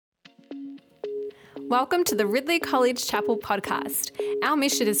Welcome to the Ridley College Chapel podcast. Our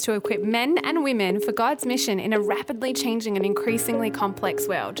mission is to equip men and women for God's mission in a rapidly changing and increasingly complex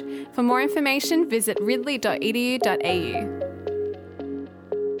world. For more information, visit ridley.edu.au.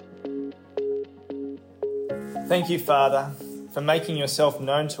 Thank you, Father, for making yourself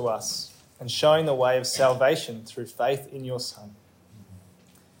known to us and showing the way of salvation through faith in your Son.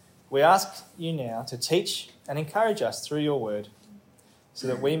 We ask you now to teach and encourage us through your word so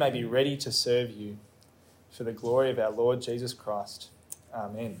that we may be ready to serve you for the glory of our Lord Jesus Christ.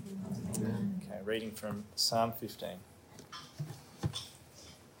 Amen. Okay, reading from Psalm 15.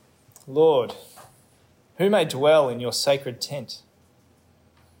 Lord, who may dwell in your sacred tent?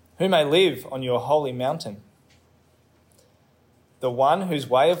 Who may live on your holy mountain? The one whose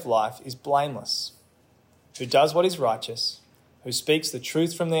way of life is blameless, who does what is righteous, who speaks the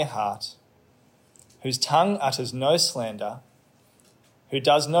truth from their heart, whose tongue utters no slander, who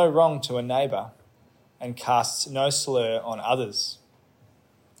does no wrong to a neighbour and casts no slur on others,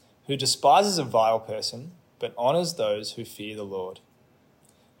 who despises a vile person but honours those who fear the Lord,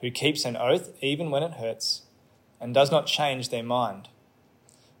 who keeps an oath even when it hurts and does not change their mind,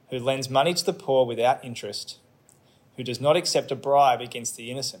 who lends money to the poor without interest, who does not accept a bribe against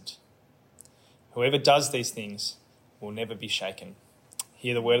the innocent. Whoever does these things will never be shaken.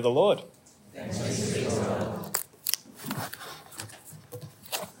 Hear the word of the Lord. Thanks be to God.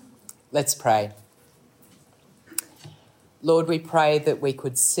 Let's pray. Lord, we pray that we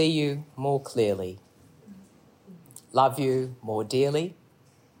could see you more clearly, love you more dearly,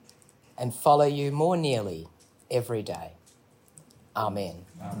 and follow you more nearly every day. Amen.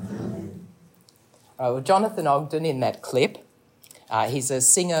 Amen. Well, Jonathan Ogden in that clip, he's a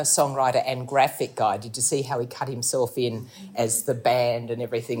singer, songwriter and graphic guy. Did you see how he cut himself in as the band and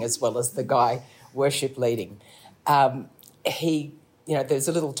everything as well as the guy worship leading? There's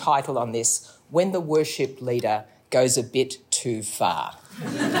a little title on this, When the Worship Leader Goes a Bit Too Far.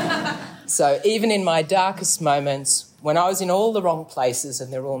 So even in my darkest moments, when I was in all the wrong places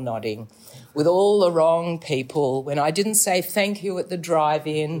and they're all nodding, with all the wrong people, when I didn't say thank you at the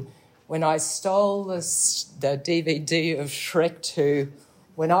drive-in, when I stole the DVD of Shrek 2,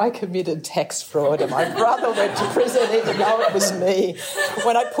 when I committed tax fraud and my brother went to prison even though it was me,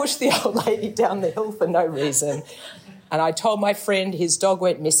 when I pushed the old lady down the hill for no reason, and I told my friend his dog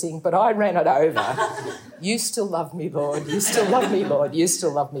went missing, but I ran it over. You still love me, Lord. You still love me, Lord. You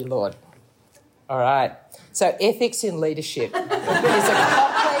still love me, Lord. All right. So ethics in leadership is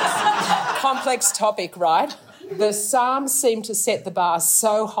a complex topic, right? The Psalms seem to set the bar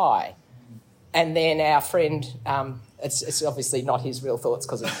so high. And then our friend, it's obviously not his real thoughts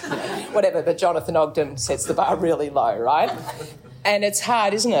because whatever, but Jonathan Ogden sets the bar really low, right? And it's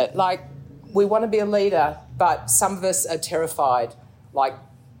hard, isn't it? Like, we want to be a leader, but some of us are terrified, like,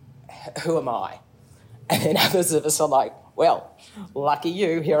 who am I? And then others of us are like, well, lucky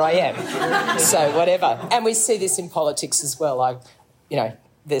you, here I am. So whatever. And we see this in politics as well.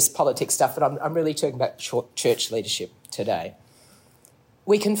 There's politics stuff, but I'm really talking about church leadership today.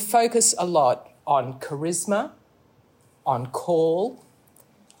 We can focus a lot on charisma, on call,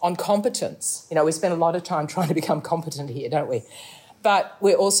 on competence. We spend a lot of time trying to become competent here, don't we? But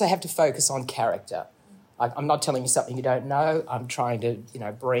we also have to focus on character. I'm not telling you something you don't know. I'm trying to,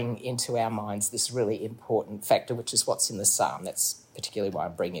 bring into our minds this really important factor, which is what's in the psalm. That's particularly why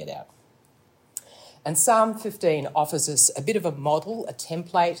I'm bringing it out. And Psalm 15 offers us a bit of a model, a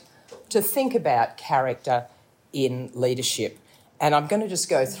template to think about character in leadership. And I'm going to just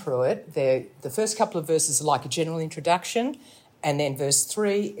go through it. The first couple of verses are like a general introduction, and then verse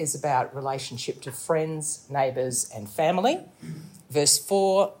 3 is about relationship to friends, neighbours and family. Verse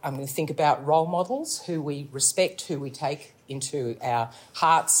 4, I'm going to think about role models, who we respect, who we take into our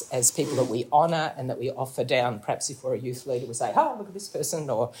hearts as people that we honour and that we offer down. Perhaps if we're a youth leader, we say, oh, look at this person,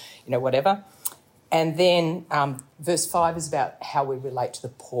 or, whatever. And then verse 5 is about how we relate to the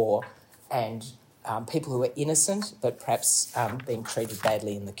poor and people who are innocent but perhaps being treated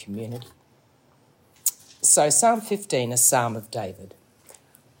badly in the community. So Psalm 15, a psalm of David.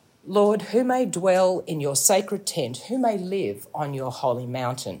 Lord, who may dwell in your sacred tent, who may live on your holy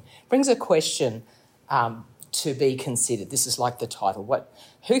mountain? Brings a question to be considered. This is like the title.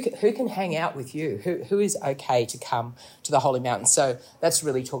 Who can hang out with you? Who is okay to come to the holy mountain? So that's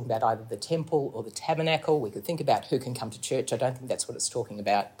really talking about either the temple or the tabernacle. We could think about who can come to church. I don't think that's what it's talking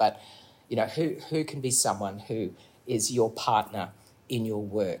about. But, who can be someone who is your partner in your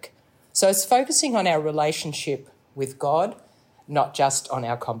work? So it's focusing on our relationship with God, not just on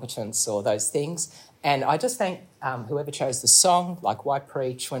our competence or those things. And I just thank whoever chose the song, like Why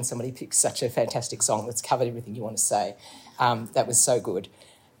Preach, when somebody picks such a fantastic song that's covered everything you want to say. That was so good.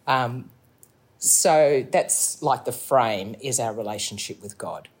 So that's like the frame is our relationship with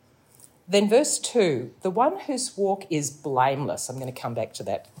God. Then verse 2, the one whose walk is blameless, I'm going to come back to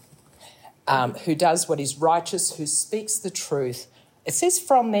that, who does what is righteous, who speaks the truth. It says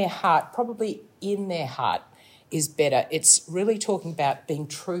from their heart, probably in their heart is better. It's really talking about being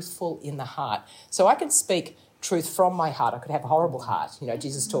truthful in the heart. So I can speak truth from my heart. I could have a horrible heart.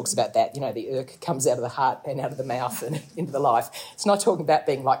 Jesus talks about that. The irk comes out of the heart and out of the mouth and into the life. It's not talking about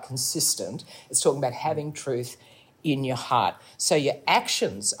being like consistent. It's talking about having truth in your heart. So your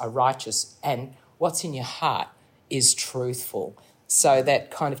actions are righteous and what's in your heart is truthful. So that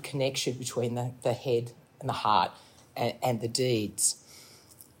kind of connection between the head and the heart and the deeds.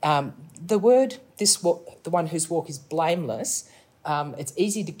 The word, the one whose walk is blameless, it's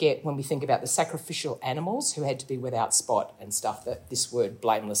easy to get when we think about the sacrificial animals who had to be without spot and stuff, that this word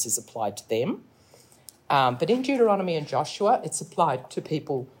blameless is applied to them. But in Deuteronomy and Joshua, it's applied to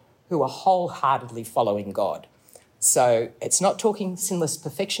people who are wholeheartedly following God. So it's not talking sinless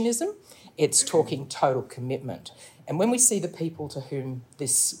perfectionism, it's talking total commitment. And when we see the people to whom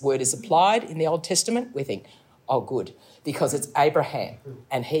this word is applied in the Old Testament, we think, oh, good, because it's Abraham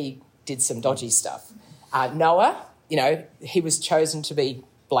and he did some dodgy stuff. Noah, he was chosen to be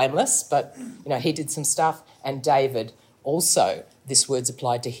blameless, but, he did some stuff. And David also, this word's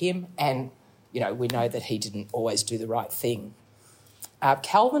applied to him and, we know that he didn't always do the right thing.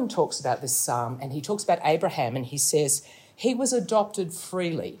 Calvin talks about this psalm and he talks about Abraham and he says he was adopted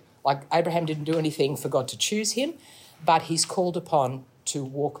freely. Like Abraham didn't do anything for God to choose him, but he's called upon to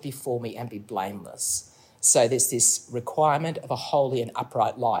walk before me and be blameless. So there's this requirement of a holy and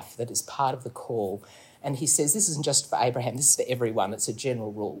upright life that is part of the call. And he says this isn't just for Abraham, this is for everyone. It's a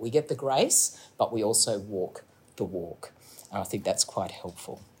general rule. We get the grace, but we also walk the walk. And I think that's quite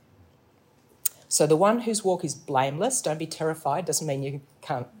helpful. So the one whose walk is blameless, don't be terrified, doesn't mean you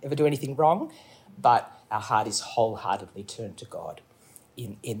can't ever do anything wrong, but our heart is wholeheartedly turned to God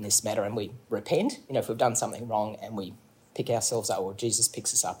in this matter, and we repent, if we've done something wrong, and we pick ourselves up, or Jesus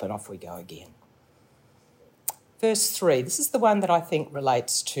picks us up and off we go again. Verse 3, this is the one that I think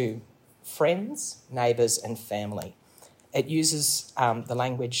relates to friends, neighbours and family. It uses the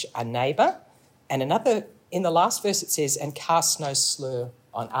language a neighbour, and another, in the last verse it says, and cast no slur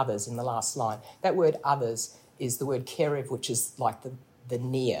on others in the last line. That word others is the word kerev, which is like the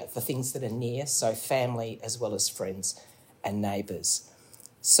near, the things that are near, so family as well as friends and neighbours.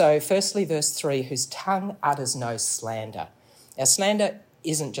 So firstly, verse 3, whose tongue utters no slander. Now, slander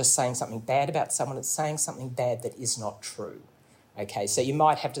isn't just saying something bad about someone, it's saying something bad that is not true. Okay, so you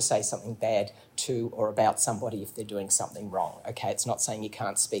might have to say something bad to or about somebody if they're doing something wrong. Okay, it's not saying you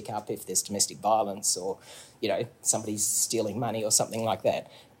can't speak up if there's domestic violence or, somebody's stealing money or something like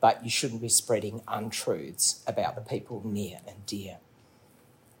that. But you shouldn't be spreading untruths about the people near and dear.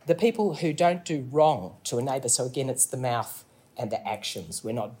 The people who don't do wrong to a neighbour, so again, it's the mouth and the actions.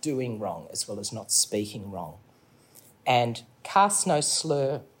 We're not doing wrong as well as not speaking wrong. And cast no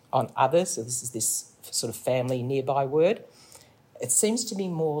slur on others, so this is this sort of family nearby word. It seems to be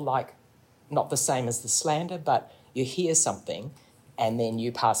more like not the same as the slander, but you hear something and then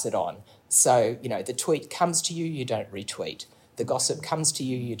you pass it on. So, the tweet comes to you, you don't retweet. The gossip comes to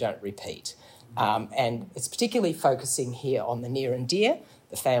you, you don't repeat. And it's particularly focusing here on the near and dear,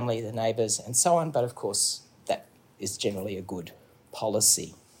 the family, the neighbours and so on, but of course that is generally a good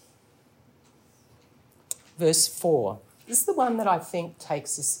policy. Verse 4, this is the one that I think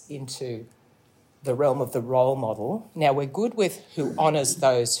takes us into the realm of the role model. Now, we're good with who honours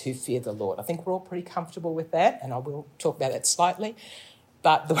those who fear the Lord. I think we're all pretty comfortable with that, and I will talk about that slightly.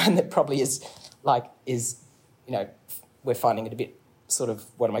 But the one that probably is, we're finding it a bit sort of,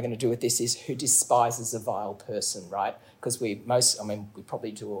 what am I going to do with this, is who despises a vile person, right? Because we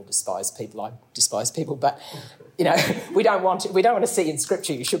probably do all despise people. I despise people, but, we don't want to see in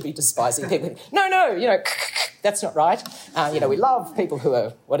Scripture you should be despising people. No, that's not right. We love people who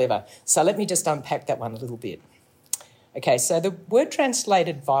are whatever. So let me just unpack that one a little bit. Okay, so the word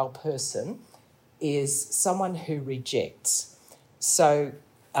translated vile person is someone who rejects. So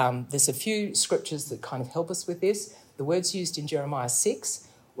there's a few scriptures that kind of help us with this. The word's used in Jeremiah 6,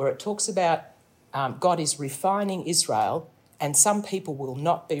 where it talks about God is refining Israel and some people will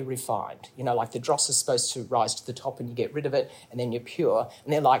not be refined. Like the dross is supposed to rise to the top and you get rid of it and then you're pure.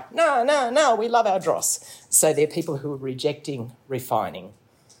 And they're like, no, we love our dross. So they're people who are rejecting refining.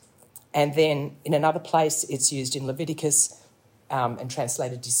 And then in another place, it's used in Leviticus and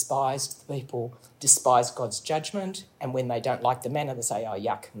translated despised. The people despise God's judgment. And when they don't like the manna, they say, oh,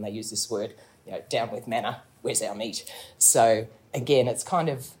 yuck. And they use this word, down with manna, where's our meat? So again, it's kind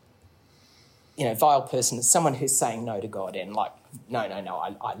of, vile person is someone who's saying no to God and no,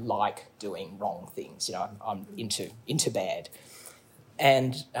 I like doing wrong things. I'm into bad.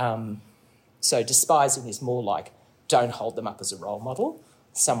 And so despising is more like, don't hold them up as a role model,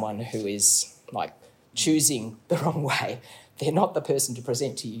 someone who is like choosing the wrong way. They're not the person to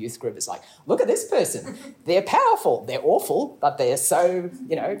present to your youth group. It's like, look at this person. They're powerful. They're awful, but they're so,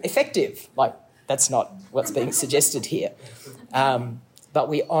 effective. Like, that's not what's being suggested here. But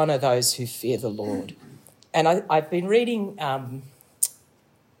we honour those who fear the Lord. And I've been reading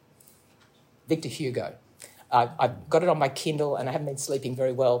Victor Hugo. I've got it on my Kindle and I haven't been sleeping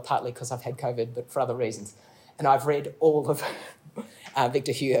very well, partly because I've had COVID, but for other reasons. And I've read all of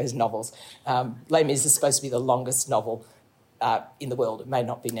Victor Hugo's novels. Les Mis is supposed to be the longest novel in the world. It may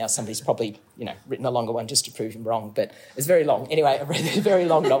not be now. Somebody's probably, written a longer one just to prove him wrong, but it's very long. Anyway, I've read these very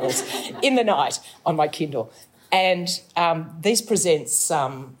long novels in the night on my Kindle. And these present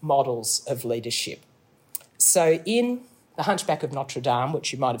some models of leadership. So in The Hunchback of Notre Dame,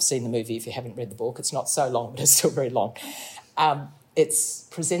 which you might have seen the movie if you haven't read the book, it's not so long, but it's still very long, it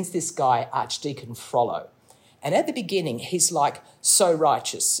presents this guy, Archdeacon Frollo. And at the beginning, he's like so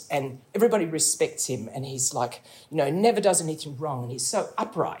righteous and everybody respects him and he's like, never does anything wrong and he's so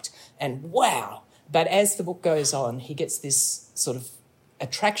upright and wow. But as the book goes on, he gets this sort of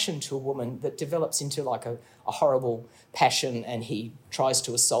attraction to a woman that develops into like a horrible passion and he tries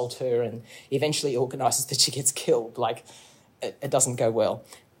to assault her and eventually organises that she gets killed. Like, it doesn't go well.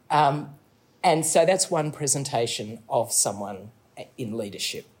 And so that's one presentation of someone in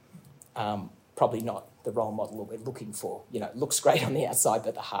leadership. Probably not the role model that we're looking for. Looks great on the outside,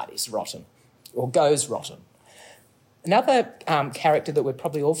 but the heart is rotten or goes rotten. Another character that we're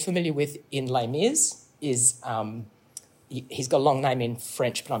probably all familiar with in Les Mis is, he's got a long name in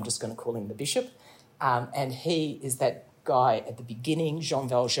French, but I'm just going to call him the Bishop. And he is that guy at the beginning. Jean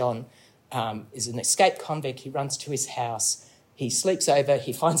Valjean is an escaped convict. He runs to his house. He sleeps over.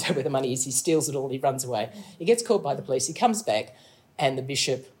 He finds out where the money is. He steals it all. He runs away. He gets caught by the police. He comes back and the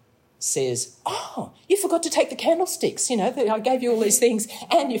Bishop says, oh, you forgot to take the candlesticks. I gave you all these things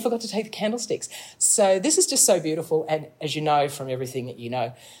and you forgot to take the candlesticks. So this is just so beautiful. And as you know from everything that you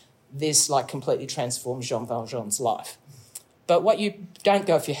know, this like completely transforms Jean Valjean's life. But what you don't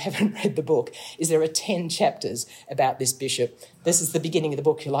go if you haven't read the book is there are 10 chapters about this bishop. This is the beginning of the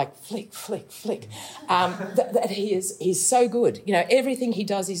book. You're like, flick, flick, flick. That he's so good. Everything he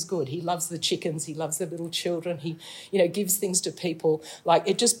does is good. He loves the chickens. He loves the little children. He, gives things to people. Like,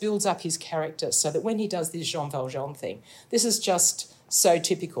 it just builds up his character so that when he does this Jean Valjean thing, this is just so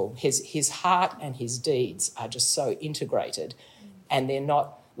typical. His heart and his deeds are just so integrated and they're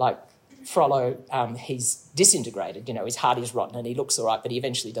not like Frollo, he's disintegrated, his heart is rotten and he looks all right, but he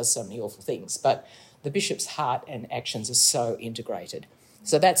eventually does so many awful things. But the bishop's heart and actions are so integrated.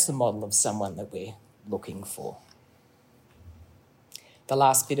 So that's the model of someone that we're looking for. The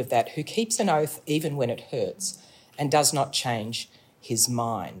last bit of that, who keeps an oath even when it hurts and does not change his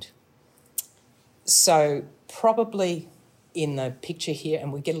mind. So probably in the picture here,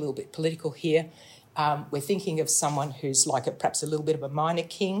 and we get a little bit political here, we're thinking of someone who's like perhaps a little bit of a minor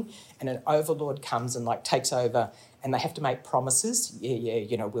king and an overlord comes and like takes over and they have to make promises.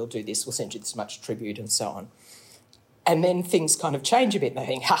 Yeah, we'll do this, we'll send you this much tribute and so on. And then things kind of change a bit and they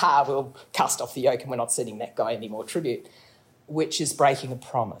think, we'll cast off the yoke and we're not sending that guy any more tribute, which is breaking a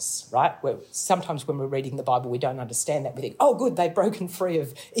promise, right? Sometimes when we're reading the Bible, we don't understand that. We think, oh, good, they've broken free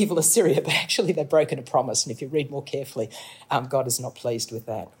of evil Assyria, but actually they've broken a promise. And if you read more carefully, God is not pleased with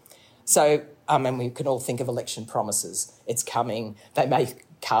that. So, and we can all think of election promises. It's coming. They may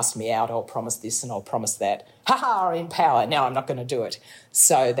cast me out. I'll promise this and I'll promise that. In power. Now I'm not going to do it.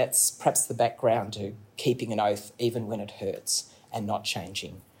 So that's perhaps the background to keeping an oath even when it hurts and not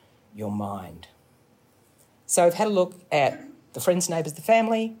changing your mind. So we've had a look at the friends, neighbours, the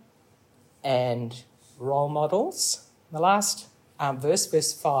family and role models. The last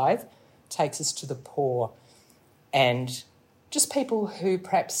verse 5, takes us to the poor and just people who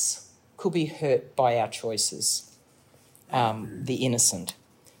perhaps could be hurt by our choices, the innocent.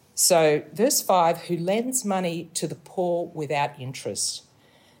 So verse 5, who lends money to the poor without interest.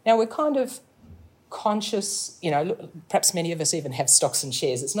 Now we're kind of conscious, perhaps many of us even have stocks and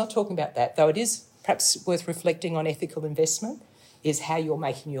shares. It's not talking about that, though it is perhaps worth reflecting on ethical investment, is how you're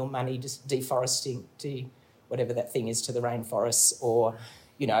making your money just deforesting, whatever that thing is, to the rainforests or,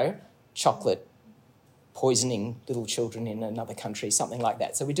 chocolate poisoning little children in another country, something like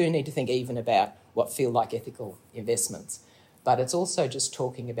that. So we do need to think even about what feel like ethical investments. But it's also just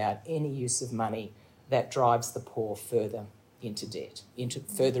talking about any use of money that drives the poor further into debt,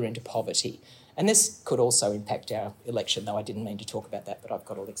 further into poverty, And this could also impact our election, though I didn't mean to talk about that, but I've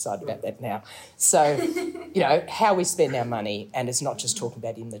got all excited about that now. So, how we spend our money, and it's not just talking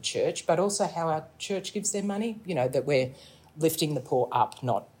about in the church, but also how our church gives their money, that we're lifting the poor up,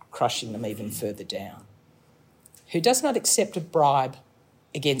 not crushing them even further down. Who does not accept a bribe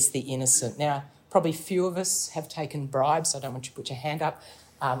against the innocent. Now, probably few of us have taken bribes. I don't want you to put your hand up.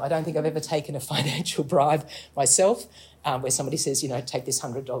 I don't think I've ever taken a financial bribe myself, where somebody says, take this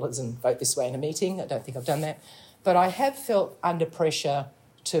 $100 and vote this way in a meeting. I don't think I've done that. But I have felt under pressure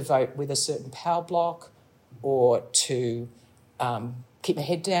to vote with a certain power block, or to keep my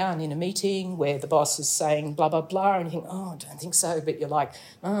head down in a meeting where the boss is saying blah, blah, blah, and you think, I don't think so. But you're like,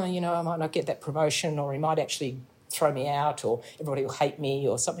 I might not get that promotion, or he might actually throw me out, or everybody will hate me,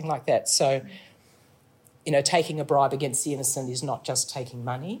 or something like that. So, taking a bribe against the innocent is not just taking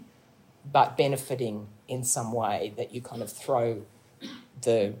money, but benefiting in some way, that you kind of throw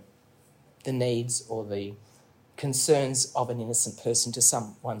the needs or the concerns of an innocent person to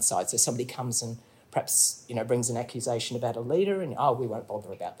one side. So somebody comes and perhaps, brings an accusation about a leader, and, we won't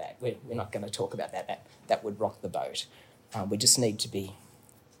bother about that. We're not going to talk about that. That would rock the boat. We just need to be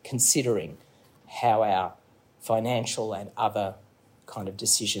considering how our financial and other kind of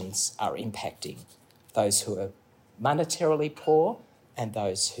decisions are impacting those who are monetarily poor and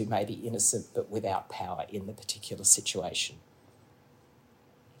those who may be innocent but without power in the particular situation.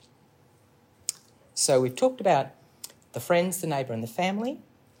 So we've talked about the friends, the neighbour and the family.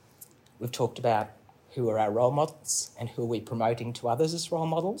 We've talked about who are our role models and who are we promoting to others as role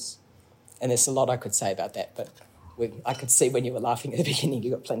models. And there's a lot I could say about that, but I could see when you were laughing at the beginning,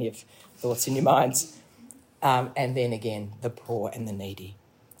 you got plenty of thoughts in your minds. And then again, the poor and the needy.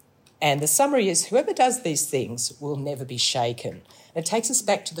 And the summary is, whoever does these things will never be shaken. And it takes us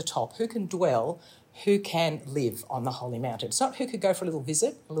back to the top. Who can dwell, who can live on the holy mountain? It's not who could go for a little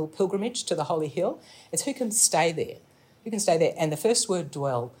visit, a little pilgrimage to the holy hill. It's who can stay there. Who can stay there? And the first word,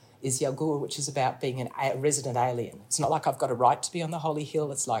 dwell, is yagur, which is about being a resident alien. It's not like I've got a right to be on the holy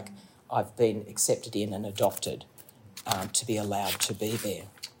hill. It's like I've been accepted in and adopted to be allowed to be there.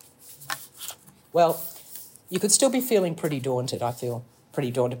 Well, you could still be feeling pretty daunted. I feel pretty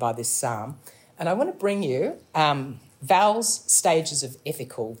daunted by this psalm. And I want to bring you Val's stages of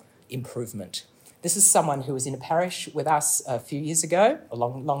ethical improvement. This is someone who was in a parish with us a few years ago, a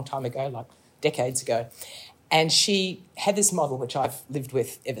long time ago, like decades ago. And she had this model which I've lived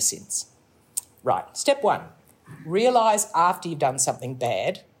with ever since. Right, step one, realise after you've done something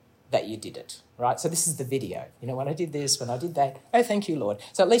bad that you did it, right? So this is the video. When I did this, when I did that, oh, thank you, Lord.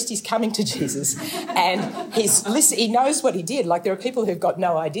 So at least he's coming to Jesus and he knows what he did. Like, there are people who've got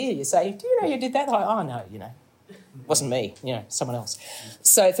no idea. You say, do you know you did that? Like, oh, no, it wasn't me, someone else.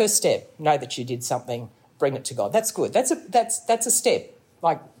 So first step, know that you did something, bring it to God. That's good. That's a step.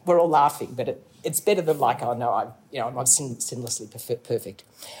 Like, we're all laughing, but it's better than like, oh, no, I'm not sinlessly perfect.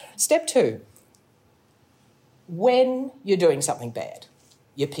 Step two, when you're doing something bad,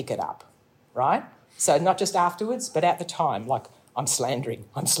 you pick it up, right? So not just afterwards, but at the time, like, I'm slandering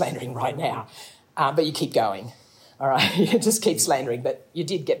right now, but you keep going, all right? You just keep slandering, but you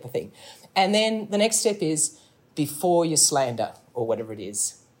did get the thing. And then the next step is, before you slander or whatever it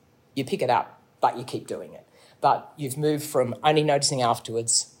is, you pick it up, but you keep doing it. But you've moved from only noticing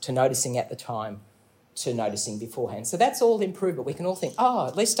afterwards to noticing at the time to noticing beforehand. So that's all improvement. We can all think,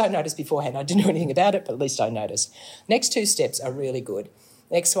 at least I noticed beforehand. I didn't know anything about it, but at least I noticed. Next two steps are really good.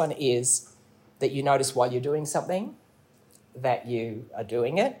 Next one is that you notice while you're doing something that you are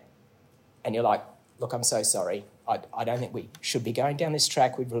doing it and you're like, look, I'm so sorry. I don't think we should be going down this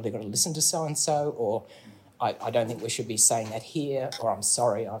track. We've really got to listen to so-and-so, or I don't think we should be saying that here, or I'm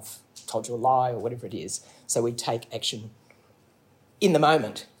sorry, I've told you a lie, or whatever it is. So we take action in the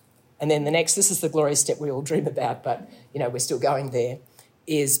moment. And then the next, this is the glorious step we all dream about, but, we're still going there,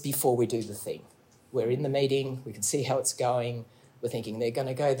 is before we do the thing. We're in the meeting, we can see how it's going, we're thinking they're going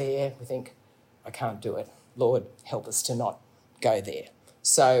to go there, we think, I can't do it. Lord, help us to not go there.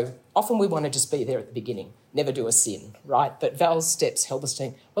 So often we want to just be there at the beginning, never do a sin, right? But Val's steps help us to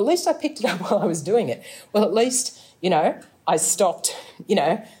think, well, at least I picked it up while I was doing it. Well, at least, I stopped,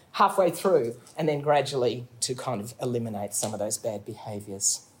 halfway through, and then gradually to kind of eliminate some of those bad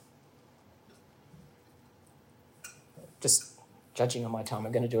behaviours. Just judging on my time,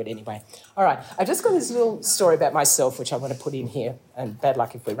 I'm going to do it anyway. All right, I've just got this little story about myself, which I want to put in here. And bad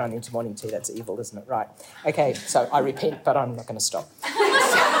luck if we run into morning tea, that's evil, isn't it? Right. Okay, so I repent, but I'm not going to stop.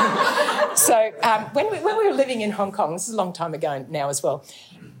 So when we were living in Hong Kong, this is a long time ago now as well,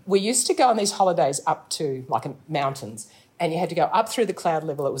 we used to go on these holidays up to, mountains, and you had to go up through the cloud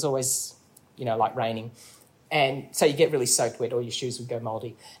level. It was always, like raining. And so you get really soaked wet, or your shoes would go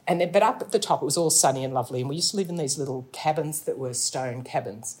mouldy. But up at the top, it was all sunny and lovely. And we used to live in these little cabins that were stone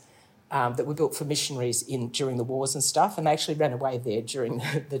cabins that were built for missionaries during the wars and stuff. And they actually ran away there during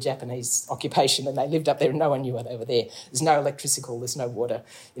the Japanese occupation. And they lived up there and no one knew why they were there. There's no electricity, there's no water.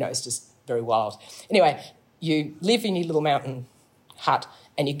 It's just very wild. Anyway, you live in your little mountain hut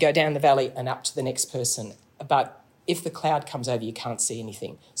and you go down the valley and up to the next person. But if the cloud comes over, you can't see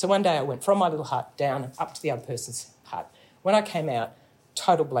anything. So one day I went from my little hut down up to the other person's hut. When I came out,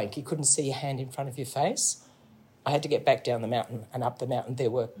 total blank. You couldn't see your hand in front of your face. I had to get back down the mountain and up the mountain.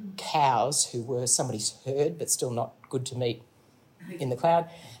 There were cows who were somebody's herd, but still not good to meet in the cloud.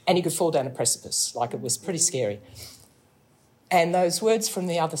 And you could fall down a precipice. It was pretty scary. And those words from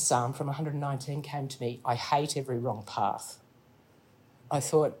the other psalm, from 119, came to me, I hate every wrong path. I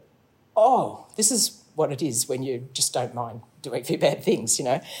thought, this is what it is when you just don't mind doing a few bad things,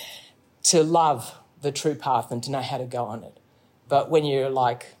 to love the true path and to know how to go on it. But when you're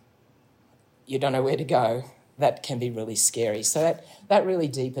you don't know where to go, that can be really scary. So that really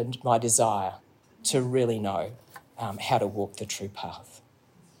deepened my desire to really know how to walk the true path.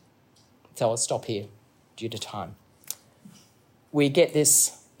 So I'll stop here due to time. We get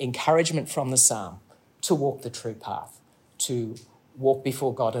this encouragement from the psalm to walk the true path, to walk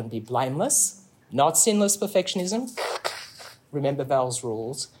before God and be blameless, not sinless perfectionism, remember Val's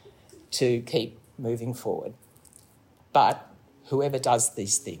rules, to keep moving forward. But whoever does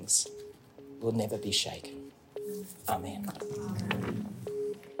these things will never be shaken. Amen.